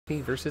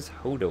versus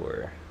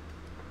Hodor.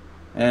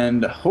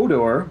 And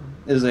Hodor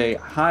is a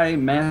High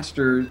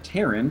Master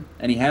Terran,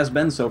 and he has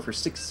been so for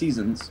 6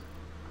 seasons.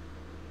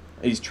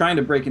 He's trying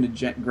to break into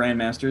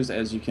Grandmasters,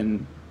 as you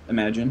can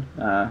imagine.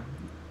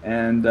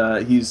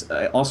 And he's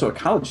also a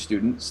college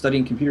student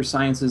studying computer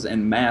sciences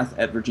and math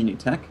at Virginia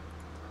Tech.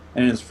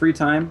 And in his free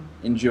time,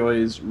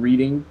 enjoys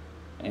reading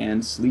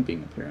and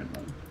sleeping,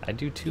 apparently. I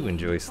do too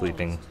enjoy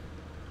sleeping.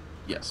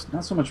 Yes,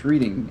 not so much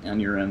reading on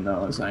your end,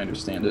 though, as I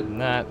understand it.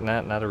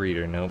 Not a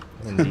reader, nope.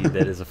 Indeed,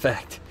 that is a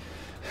fact.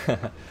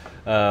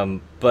 So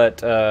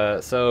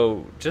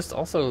just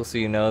also so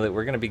you know that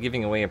we're going to be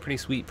giving away a pretty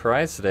sweet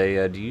prize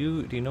today. Do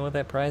you know what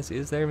that prize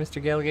is there,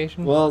 Mr.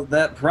 Gallegation? Well,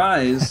 that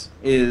prize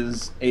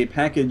is a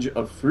package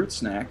of fruit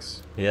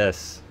snacks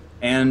Yes.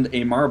 and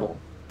a marble.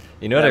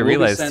 You know what I That will be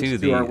realized sent too?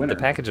 to our The winner.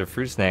 package of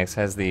fruit snacks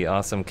has the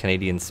awesome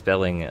Canadian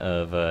spelling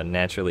of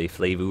naturally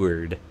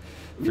flavored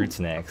fruit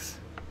snacks.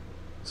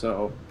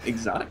 So,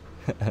 exotic.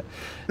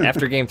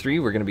 After Game 3,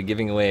 we're going to be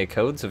giving away a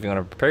code, so if you want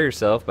to prepare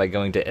yourself by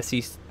going to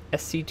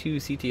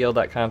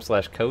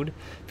SC2CTL.com/code.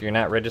 If you're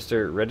not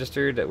registered, we're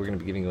going to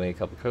be giving away a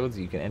couple codes.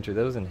 You can enter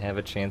those and have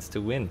a chance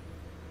to win.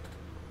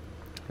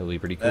 It'll be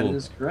pretty cool. That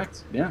is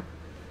correct, yeah.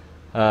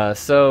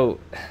 So,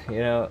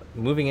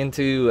 moving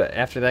into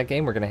after that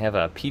game, we're going to have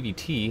a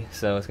PvT,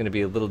 so it's going to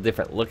be a little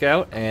different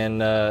lookout.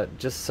 And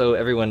just so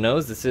everyone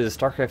knows, this is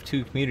StarCraft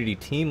 2 Community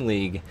Team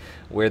League,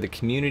 where the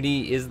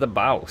community is the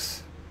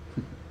boss.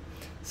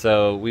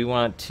 So we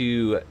want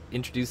to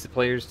introduce the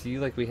players to you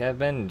like we have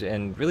been,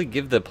 and really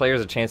give the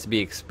players a chance to be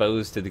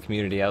exposed to the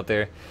community out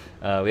there.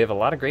 We have a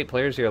lot of great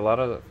players here, a lot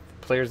of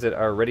players that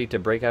are ready to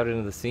break out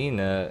into the scene,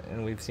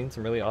 and we've seen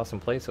some really awesome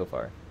play so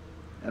far.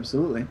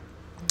 Absolutely.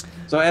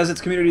 So as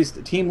it's Community's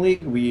Team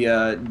League, we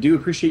do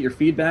appreciate your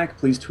feedback.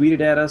 Please tweet it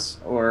at us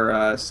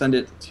or send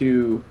it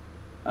to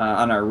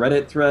on our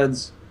Reddit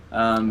threads.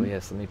 Oh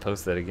yes, let me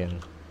post that again.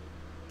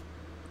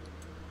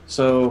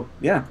 So,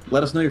 yeah,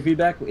 let us know your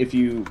feedback. If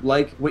you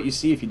like what you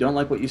see, if you don't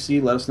like what you see,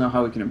 let us know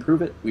how we can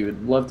improve it. We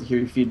would love to hear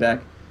your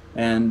feedback,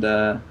 and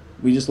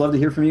we just love to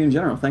hear from you in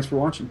general. Thanks for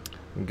watching.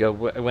 I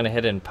went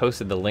ahead and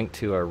posted the link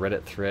to our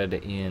Reddit thread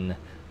in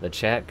the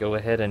chat. Go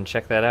ahead and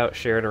check that out,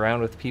 share it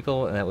around with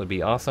people, and that would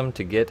be awesome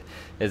to get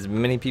as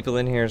many people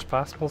in here as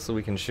possible so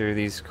we can share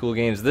these cool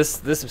games.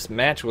 This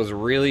match was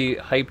really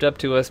hyped up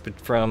to us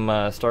from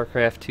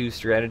StarCraft 2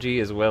 strategy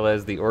as well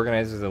as the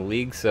organizers of the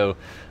league, so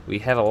we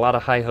have a lot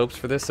of high hopes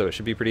for this, so it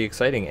should be pretty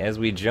exciting as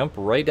we jump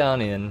right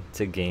on in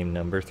to game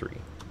number 3.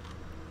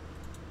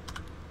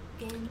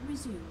 Game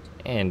resumed.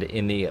 And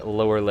in the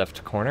lower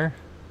left corner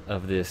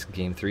of this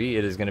game 3,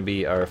 it is going to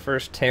be our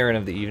first Terran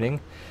of the evening.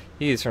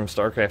 He is from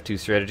StarCraft 2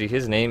 strategy.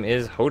 His name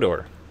is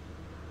Hodor,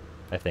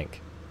 I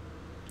think.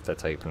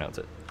 That's how you pronounce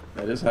it.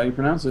 That is how you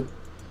pronounce it.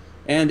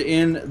 And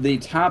in the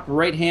top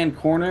right-hand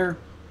corner,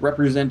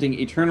 representing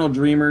Eternal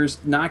Dreamers,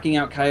 knocking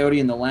out Coyote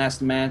in the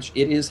last match,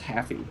 it is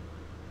Haffy.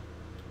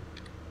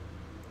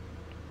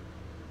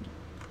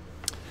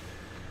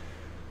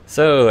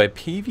 So, a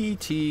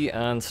PvT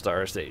on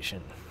Star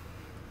Station.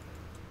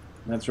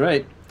 That's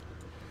right.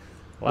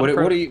 What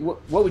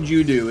would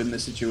you do in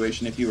this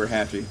situation if you were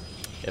Haffy?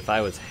 If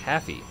I was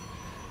Haffy,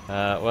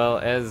 well,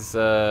 as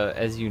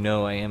you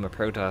know, I am a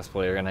Protoss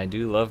player, and I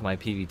do love my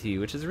PvT,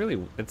 which is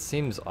really, it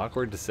seems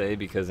awkward to say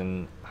because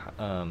in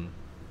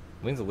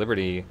Wings of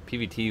Liberty,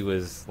 PvT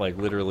was like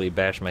literally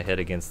bash my head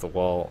against the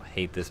wall,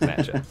 hate this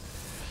matchup.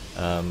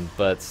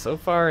 But so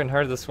far in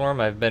Heart of the Swarm,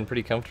 I've been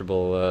pretty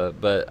comfortable.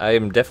 But I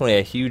am definitely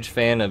a huge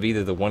fan of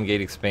either the one gate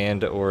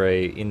expand or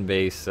a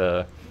in-base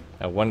a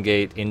one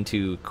gate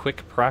into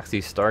quick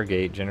proxy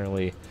Stargate,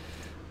 generally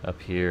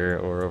up here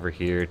or over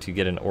here, to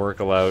get an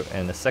Oracle out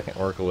and a second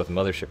Oracle with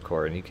Mothership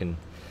Core, and you can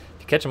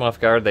catch them off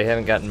guard. They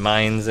haven't gotten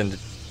mines and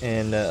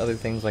other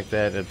things like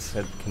that.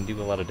 It can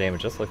do a lot of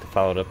damage. Just like to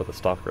follow it up with a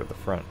Stalker at the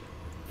front.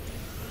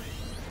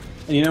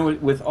 And you know,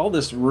 with all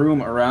this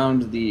room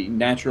around the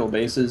natural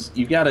bases,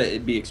 you've got to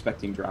be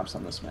expecting drops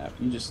on this map.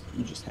 You just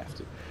have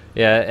to.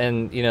 Yeah,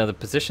 and you know the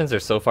positions are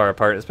so far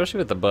apart, especially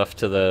with the buff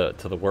to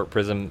the Warp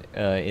Prism.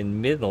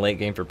 In mid and late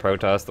game for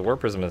Protoss, the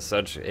Warp Prism is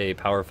such a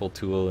powerful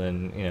tool,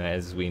 and you know,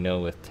 as we know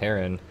with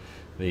Terran,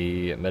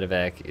 the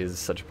Medevac is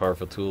such a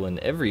powerful tool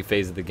in every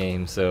phase of the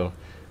game. So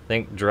I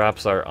think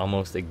drops are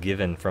almost a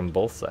given from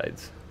both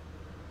sides.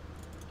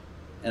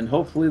 And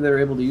hopefully they're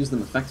able to use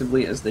them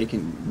effectively, as they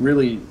can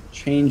really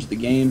change the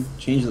game,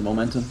 change the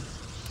momentum.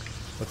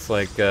 Looks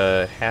like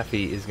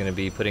Haffy is going to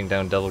be putting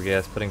down double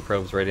gas, putting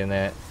probes right in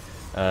that.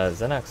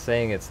 Xenox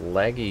saying it's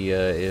laggy.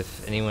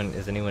 Is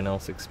anyone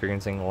else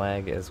experiencing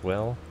lag as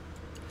well?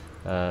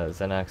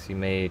 Xenox, you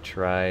may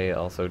try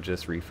also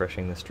just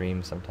refreshing the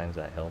stream. Sometimes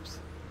that helps.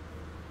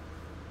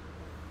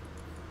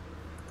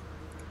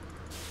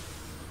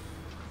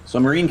 So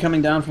Marine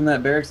coming down from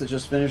that barracks that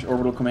just finished,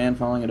 Orbital Command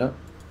following it up.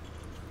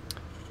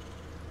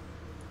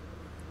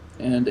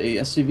 And a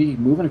SCV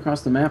moving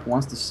across the map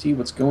wants to see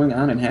what's going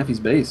on in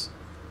Haffy's base.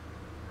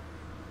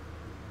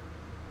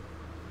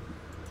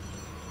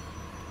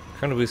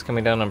 Chrono Boost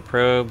coming down on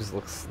probes.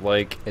 Looks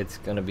like it's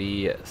going to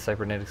be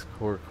Cybernetics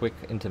Core quick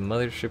into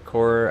Mothership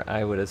Core.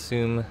 I would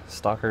assume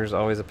Stalker's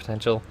always a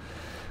potential.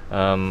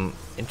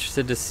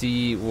 Interested to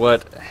see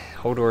what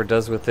Hodor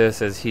does with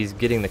this as he's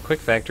getting the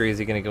quick factory. Is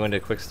he going to go into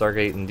quick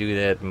Stargate and do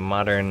that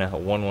modern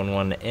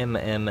 111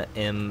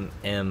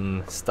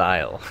 MMMM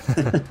style?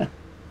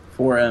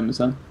 4 M's,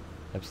 huh?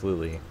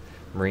 Absolutely.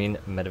 Marine,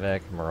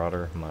 Medevac,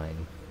 Marauder,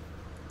 Mine.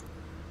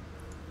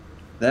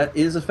 That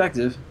is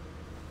effective.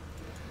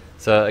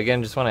 So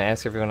again, just want to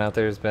ask everyone out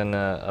there. There's been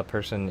a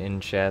person in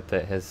chat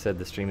that has said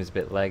the stream is a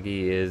bit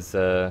laggy. Is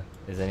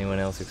anyone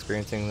else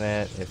experiencing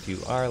that? If you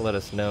are, let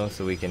us know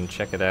so we can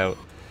check it out.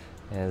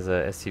 As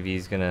STV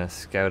is gonna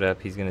scout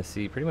up, he's gonna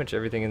see pretty much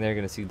everything in there.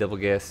 Gonna see Double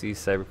Gas, see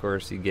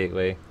Cybercore, see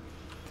Gateway.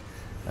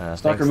 Stalker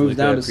thanks, moves Luca,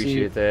 down to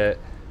appreciate that.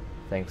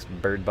 Thanks,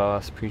 Bird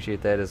Boss,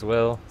 appreciate that as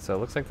well. So it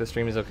looks like the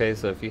stream is okay.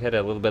 So if you had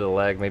a little bit of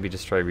lag, maybe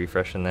just try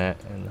refreshing that,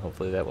 and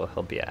hopefully that will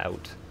help you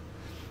out.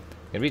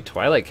 Gonna be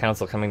Twilight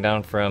Council coming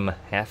down from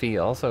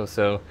Haffy also,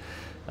 so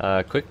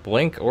Quick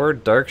Blink or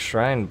Dark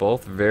Shrine,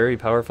 both very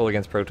powerful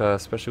against Protoss,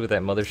 especially with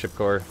that Mothership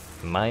Core.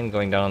 Mine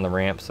going down on the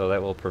ramp, so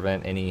that will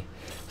prevent any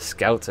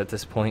scouts at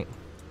this point.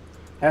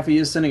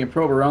 Haffy is sending a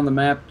probe around the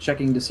map,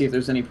 checking to see if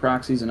there's any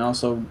proxies, and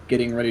also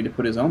getting ready to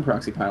put his own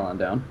proxy pylon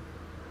down.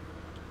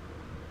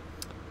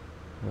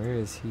 Where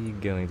is he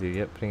going to?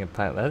 Yep, putting a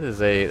pylon. That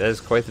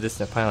is quite the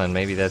distant pylon.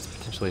 Maybe that's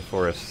potentially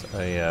for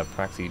a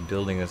proxy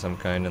building of some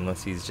kind,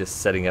 unless he's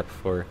just setting up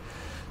for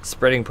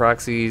spreading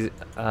proxies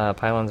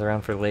pylons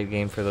around for late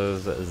game for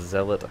those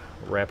zealot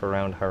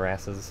wraparound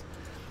harasses.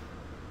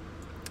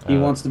 He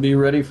wants to be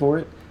ready for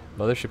it.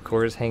 Mothership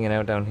Core is hanging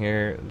out down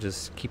here,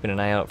 just keeping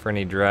an eye out for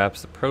any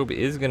drops. The probe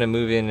is gonna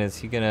move in. Is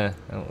he gonna?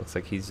 Oh, it looks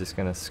like he's just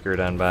gonna skirt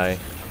on by.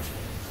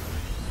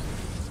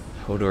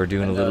 Hodor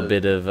doing a little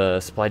bit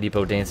of supply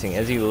depot dancing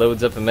as he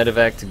loads up a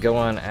medevac to go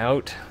on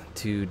out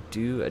to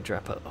do a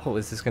drop. Oh,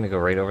 is this going to go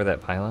right over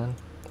that pylon?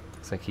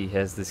 Looks like he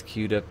has this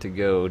queued up to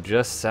go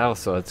just south,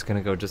 so it's going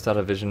to go just out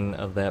of vision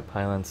of that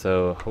pylon.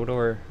 So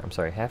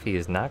Haffy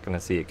is not going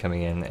to see it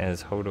coming in,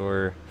 as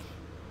Hodor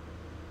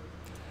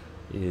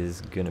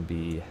is going to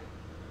be...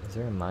 Is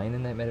there a mine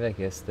in that medevac?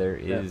 Yes, there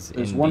is.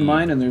 There's one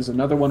mine, and there's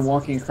another one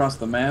walking across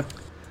the map.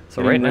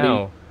 So right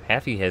now...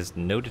 Haffy has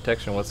no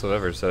detection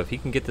whatsoever, so if he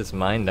can get this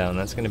mine down,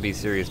 that's going to be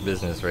serious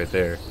business right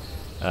there.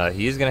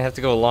 He is going to have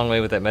to go a long way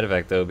with that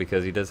medevac, though,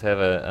 because he does have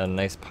a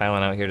nice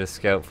pylon out here to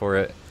scout for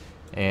it.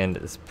 And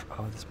this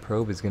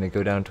probe is going to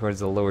go down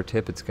towards the lower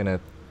tip. It's going to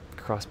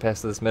cross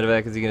past this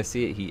medevac. Is he going to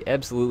see it? He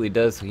absolutely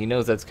does, so he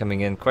knows that's coming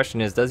in. Question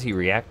is, does he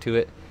react to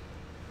it?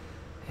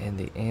 And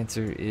the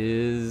answer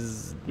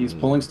is... He's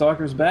pulling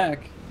Stalkers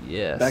back.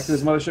 Yes. Back to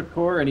his Mothership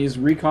Core, and he's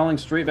recalling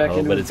straight back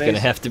into his base. But it's going to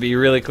have to be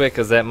really quick,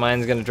 because that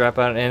mine's going to drop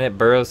out and it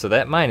burrows, so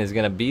that mine is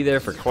going to be there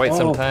for quite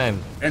some time.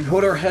 And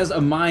Hodor has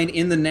a mine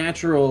in the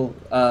natural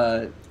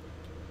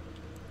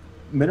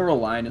mineral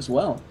line as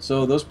well,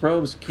 so those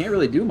probes can't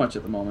really do much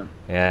at the moment.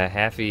 Yeah,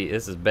 Haffy,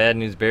 this is bad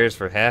news bears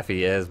for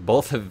Haffy, as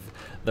both of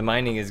the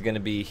mining is going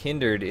to be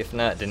hindered, if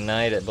not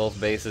denied, at both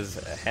bases.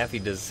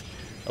 Haffy does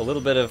a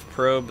little bit of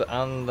probe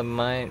on the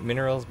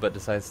minerals, but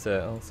decides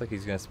to... Oh, looks like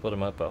he's going to split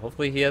them up, but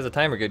hopefully he has a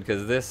timer good,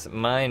 because this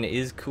mine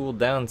is cooled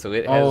down, so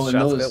it has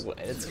shots.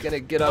 It's going to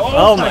get up.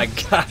 Oh my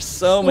gosh,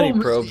 so many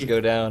probes go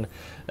down.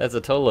 That's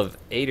a total of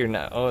 8 or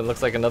 9. Oh, it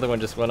looks like another one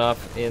just went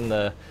off in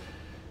the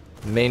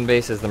main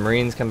base as the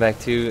Marines come back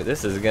too.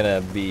 This is going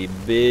to be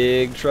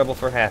big trouble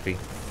for Haffy.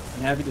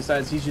 And Haffy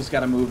decides he's just got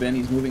to move in.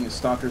 He's moving his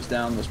Stalkers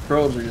down. Those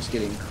probes are just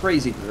getting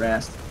crazy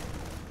harassed.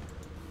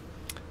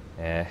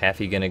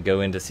 Haffy gonna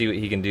go in to see what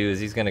he can do. Is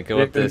he's gonna go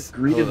up this?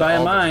 Greeted by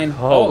a mine.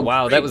 Oh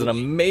wow, that was an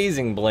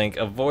amazing blink.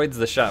 Avoids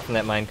the shot from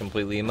that mine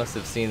completely. He must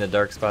have seen the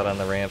dark spot on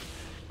the ramp.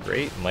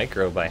 Great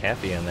micro by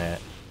Haffy on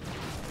that.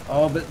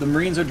 Oh, but the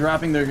Marines are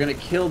dropping. They're gonna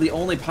kill the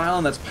only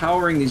pylon that's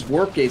powering these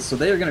warp gates, so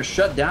they are gonna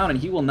shut down, and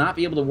he will not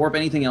be able to warp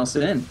anything else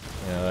in.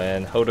 You know,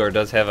 and Hodor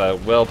does have a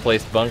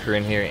well-placed bunker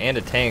in here and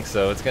a tank,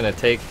 so it's gonna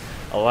take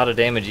a lot of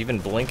damage, even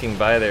blinking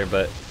by there,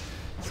 but.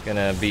 It's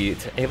gonna be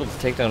able to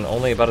take down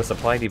only about a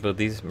supply depot.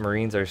 These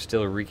Marines are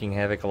still wreaking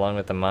havoc along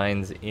with the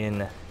mines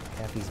in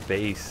Haffy's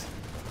base.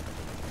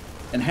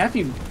 And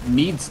Haffy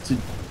needs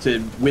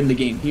to win the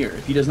game here.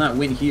 If he does not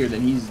win here,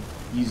 then he's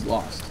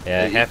lost.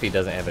 Yeah, Haffy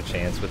doesn't have a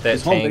chance with that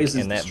his home tank base is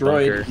and that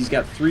destroyed. bunker. He's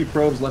got 3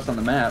 probes left on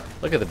the map.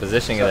 Look at the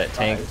positioning of that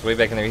tank. It's way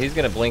back in there. He's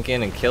gonna blink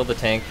in and kill the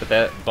tank, but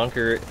that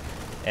bunker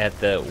at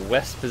the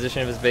west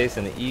position of his base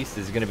and the east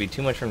is gonna be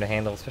too much for him to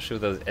handle, especially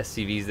with those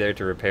SCVs there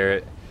to repair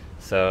it.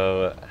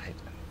 So.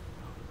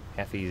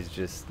 Haffy is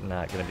just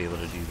not going to be able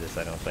to do this,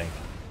 I don't think.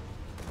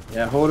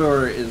 Yeah,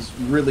 Hodor is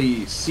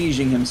really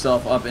sieging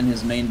himself up in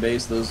his main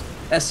base. Those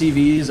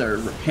SCVs are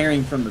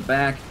repairing from the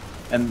back,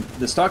 and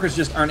the Stalkers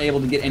just aren't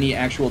able to get any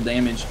actual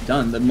damage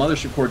done. The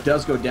Mothership Core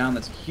does go down.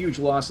 That's a huge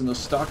loss, and those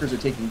Stalkers are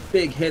taking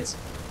big hits,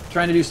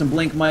 trying to do some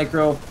blink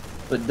micro,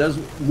 but does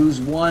lose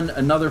one.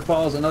 Another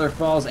falls, and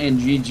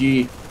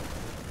GG.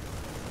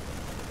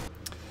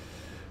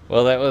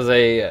 Well, that was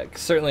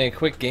certainly a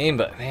quick game,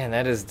 but man,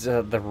 that is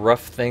the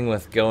rough thing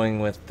with going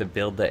with the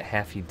build that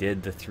Haffy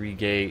did, the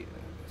 3-gate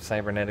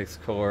cybernetics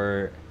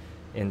core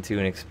into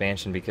an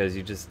expansion, because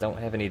you just don't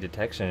have any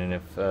detection, and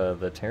if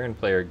the Terran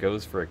player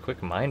goes for a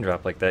quick mind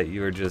drop like that,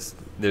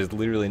 there's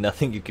literally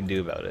nothing you can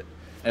do about it.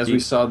 As we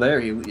saw there,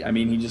 I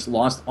mean, he just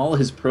lost all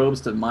his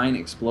probes to mine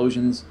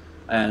explosions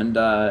and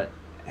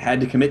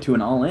had to commit to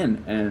an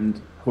all-in,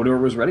 and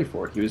Hodor was ready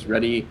for it. He was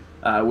ready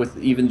with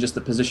even just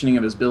the positioning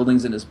of his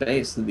buildings and his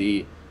base.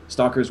 The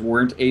Stalkers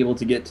weren't able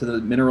to get to the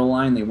mineral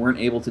line. They weren't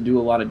able to do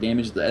a lot of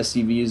damage. The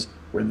SCVs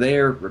were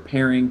there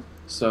repairing,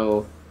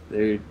 so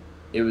it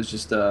was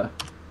just a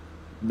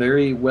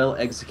very well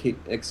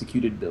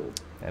executed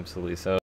build. Absolutely. So